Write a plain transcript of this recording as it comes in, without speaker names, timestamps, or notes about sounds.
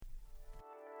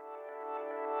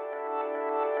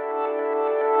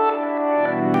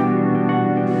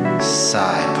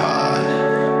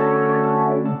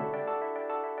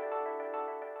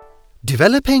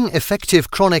Developing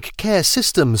effective chronic care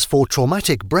systems for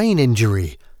traumatic brain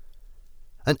injury.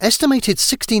 An estimated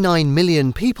 69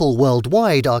 million people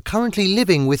worldwide are currently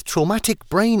living with traumatic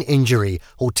brain injury,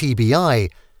 or TBI.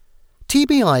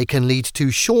 TBI can lead to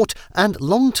short and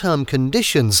long-term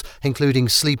conditions, including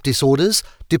sleep disorders,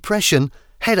 depression,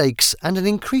 headaches, and an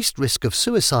increased risk of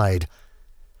suicide.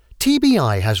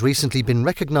 TBI has recently been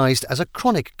recognized as a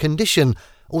chronic condition,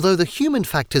 although the human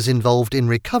factors involved in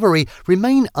recovery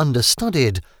remain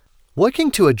understudied.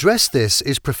 Working to address this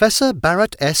is Professor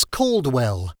Barrett S.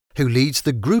 Caldwell, who leads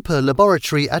the Gruper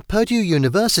Laboratory at Purdue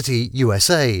University,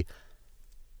 USA.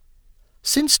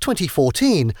 Since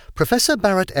 2014, Professor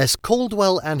Barrett S.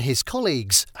 Caldwell and his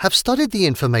colleagues have studied the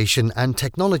information and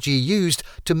technology used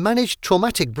to manage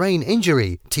traumatic brain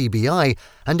injury, TBI,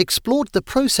 and explored the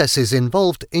processes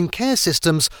involved in care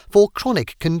systems for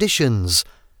chronic conditions.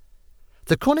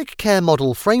 The Chronic Care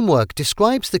Model framework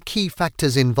describes the key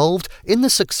factors involved in the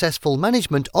successful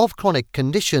management of chronic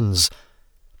conditions.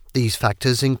 These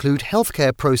factors include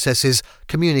healthcare processes,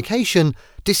 communication,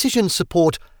 decision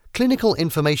support, clinical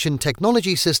information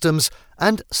technology systems,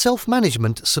 and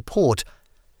self-management support.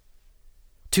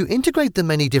 To integrate the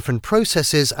many different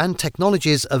processes and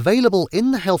technologies available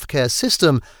in the healthcare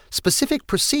system, specific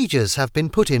procedures have been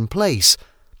put in place.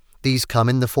 These come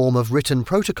in the form of written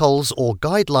protocols or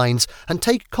guidelines and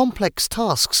take complex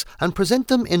tasks and present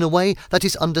them in a way that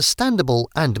is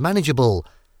understandable and manageable.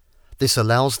 This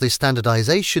allows the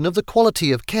standardization of the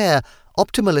quality of care,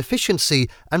 optimal efficiency,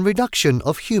 and reduction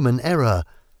of human error.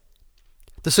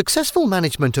 The successful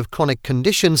management of chronic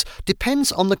conditions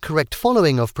depends on the correct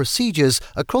following of procedures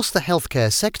across the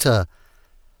healthcare sector.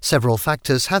 Several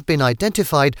factors have been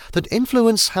identified that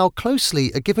influence how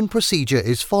closely a given procedure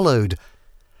is followed.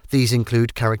 These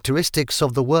include characteristics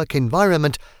of the work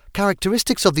environment,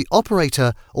 characteristics of the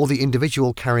operator or the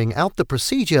individual carrying out the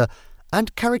procedure,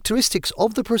 and characteristics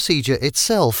of the procedure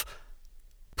itself.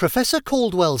 Professor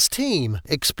Caldwell's team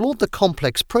explored the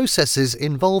complex processes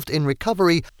involved in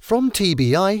recovery from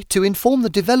TBI to inform the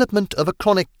development of a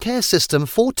chronic care system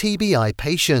for TBI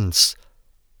patients.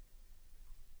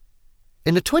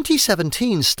 In a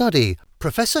 2017 study,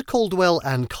 Professor Caldwell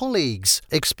and colleagues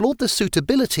explored the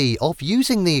suitability of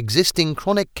using the existing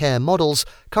chronic care models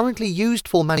currently used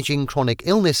for managing chronic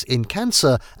illness in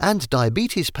cancer and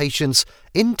diabetes patients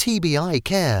in TBI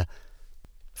care.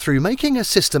 Through making a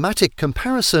systematic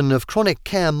comparison of chronic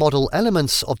care model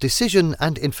elements of decision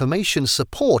and information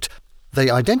support, they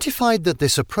identified that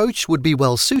this approach would be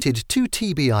well suited to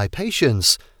TBI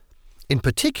patients. In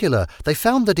particular, they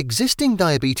found that existing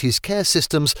diabetes care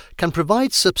systems can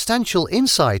provide substantial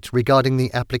insight regarding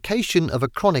the application of a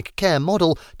chronic care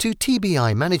model to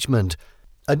TBI management.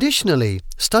 Additionally,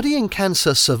 studying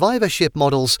cancer survivorship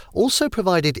models also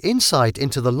provided insight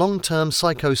into the long-term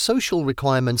psychosocial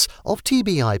requirements of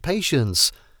TBI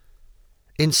patients.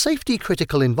 In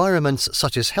safety-critical environments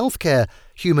such as healthcare,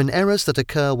 human errors that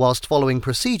occur whilst following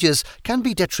procedures can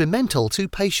be detrimental to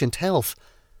patient health.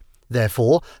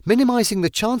 Therefore, minimizing the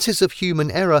chances of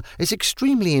human error is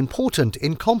extremely important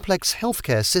in complex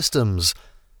healthcare systems.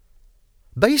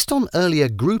 Based on earlier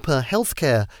Gruper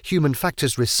healthcare human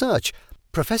factors research,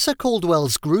 Professor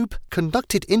Caldwell's group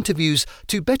conducted interviews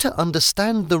to better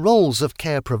understand the roles of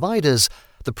care providers,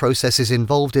 the processes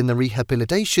involved in the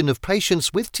rehabilitation of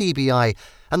patients with TBI,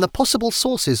 and the possible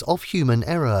sources of human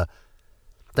error.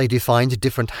 They defined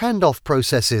different handoff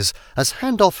processes as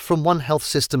handoff from one health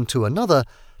system to another,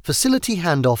 facility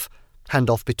handoff,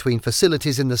 handoff between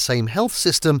facilities in the same health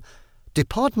system,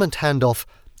 department handoff,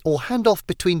 or handoff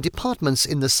between departments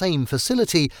in the same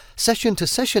facility,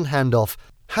 session-to-session handoff,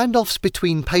 handoffs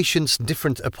between patients'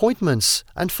 different appointments,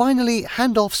 and finally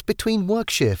handoffs between work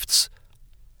shifts.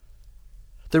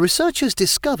 The researchers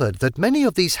discovered that many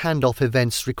of these handoff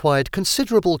events required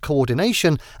considerable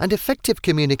coordination and effective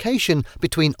communication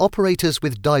between operators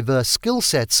with diverse skill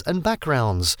sets and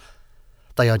backgrounds.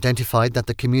 They identified that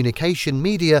the communication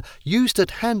media used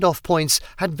at handoff points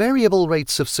had variable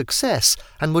rates of success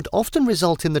and would often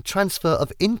result in the transfer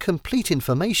of incomplete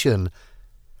information.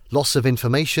 Loss of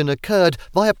information occurred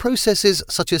via processes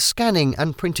such as scanning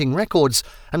and printing records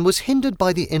and was hindered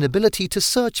by the inability to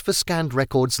search for scanned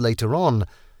records later on.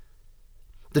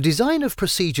 The design of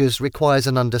procedures requires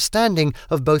an understanding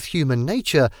of both human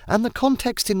nature and the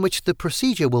context in which the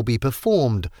procedure will be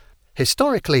performed.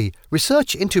 Historically,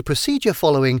 research into procedure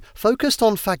following focused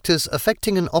on factors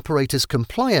affecting an operator's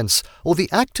compliance or the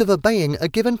act of obeying a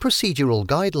given procedural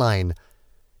guideline.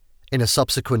 In a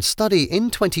subsequent study in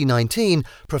 2019,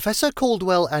 Professor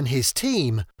Caldwell and his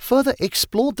team further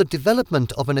explored the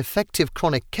development of an effective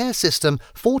chronic care system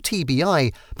for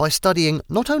TBI by studying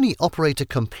not only operator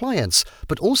compliance,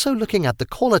 but also looking at the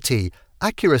quality,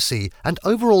 accuracy, and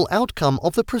overall outcome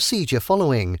of the procedure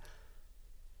following.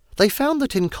 They found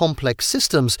that in complex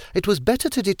systems, it was better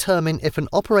to determine if an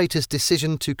operator's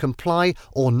decision to comply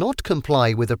or not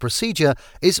comply with a procedure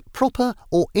is proper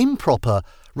or improper,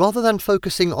 rather than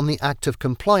focusing on the act of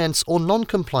compliance or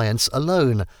non-compliance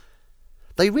alone.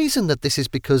 They reason that this is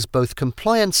because both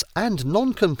compliance and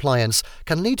non-compliance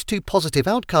can lead to positive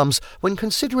outcomes when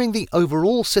considering the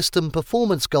overall system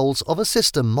performance goals of a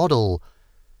system model.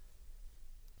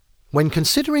 When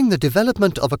considering the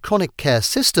development of a chronic care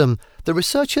system, the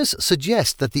researchers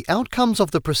suggest that the outcomes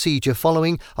of the procedure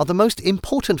following are the most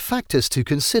important factors to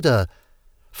consider.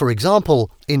 For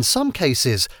example, in some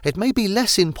cases, it may be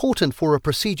less important for a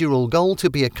procedural goal to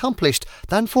be accomplished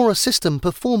than for a system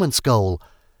performance goal.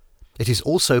 It is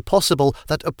also possible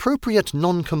that appropriate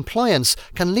non-compliance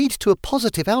can lead to a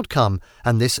positive outcome,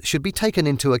 and this should be taken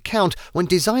into account when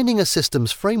designing a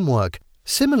system's framework.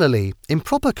 Similarly,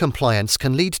 improper compliance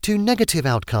can lead to negative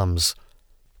outcomes.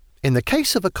 In the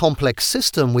case of a complex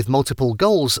system with multiple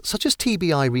goals, such as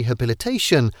TBI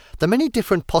rehabilitation, the many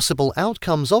different possible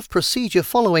outcomes of procedure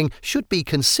following should be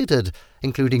considered,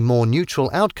 including more neutral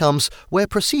outcomes where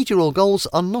procedural goals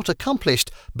are not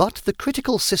accomplished, but the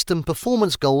critical system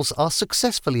performance goals are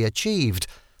successfully achieved.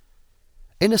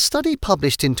 In a study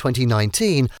published in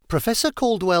 2019, Professor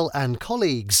Caldwell and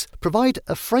colleagues provide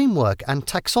a framework and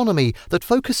taxonomy that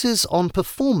focuses on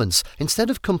performance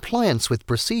instead of compliance with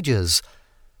procedures.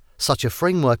 Such a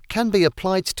framework can be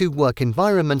applied to work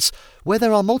environments where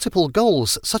there are multiple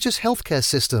goals, such as healthcare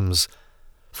systems.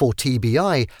 For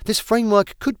TBI, this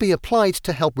framework could be applied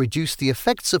to help reduce the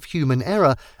effects of human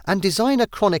error and design a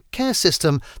chronic care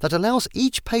system that allows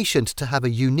each patient to have a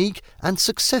unique and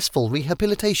successful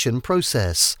rehabilitation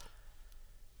process.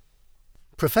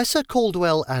 Professor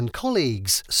Caldwell and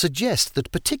colleagues suggest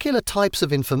that particular types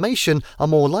of information are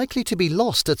more likely to be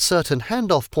lost at certain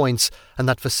handoff points, and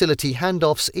that facility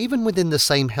handoffs, even within the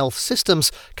same health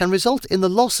systems, can result in the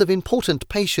loss of important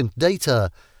patient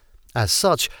data. As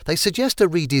such, they suggest a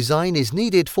redesign is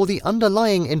needed for the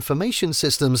underlying information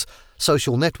systems,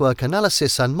 social network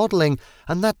analysis and modeling,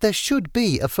 and that there should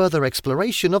be a further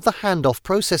exploration of the handoff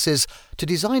processes to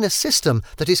design a system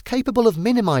that is capable of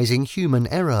minimizing human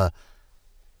error.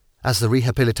 As the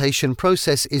rehabilitation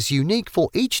process is unique for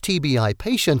each TBI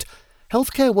patient,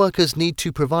 healthcare workers need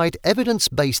to provide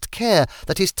evidence-based care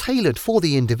that is tailored for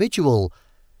the individual.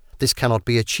 This cannot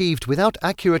be achieved without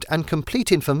accurate and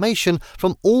complete information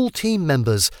from all team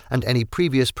members and any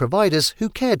previous providers who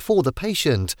cared for the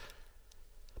patient.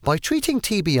 By treating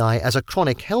TBI as a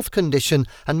chronic health condition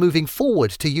and moving forward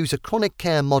to use a chronic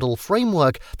care model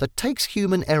framework that takes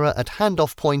human error at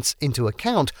handoff points into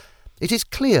account, it is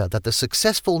clear that the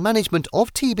successful management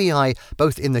of TBI,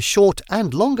 both in the short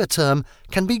and longer term,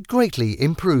 can be greatly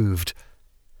improved.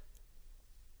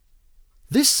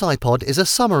 This SciPod is a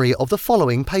summary of the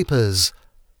following papers.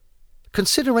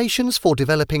 Considerations for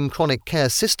developing chronic care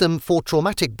system for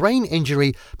traumatic brain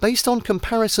injury based on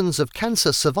comparisons of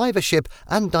cancer survivorship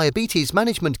and diabetes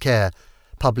management care,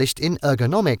 published in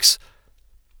Ergonomics.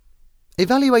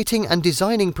 Evaluating and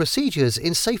designing procedures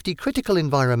in safety-critical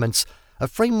environments, a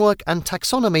framework and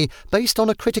taxonomy based on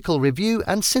a critical review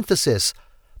and synthesis,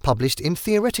 published in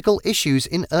Theoretical Issues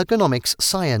in Ergonomics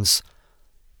Science.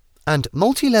 And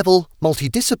Multi-Level,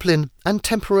 Multidiscipline, and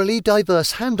Temporally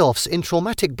Diverse Handoffs in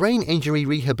Traumatic Brain Injury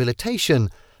Rehabilitation,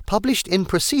 published in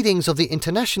Proceedings of the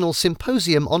International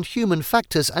Symposium on Human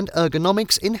Factors and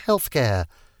Ergonomics in Healthcare.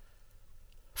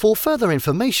 For further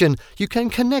information, you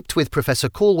can connect with Professor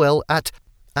Caldwell at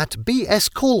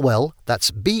BS Caldwell,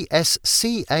 that's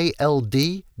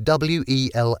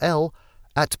BSCALDWELL,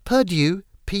 at Purdue,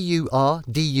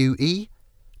 PURDUE.edu.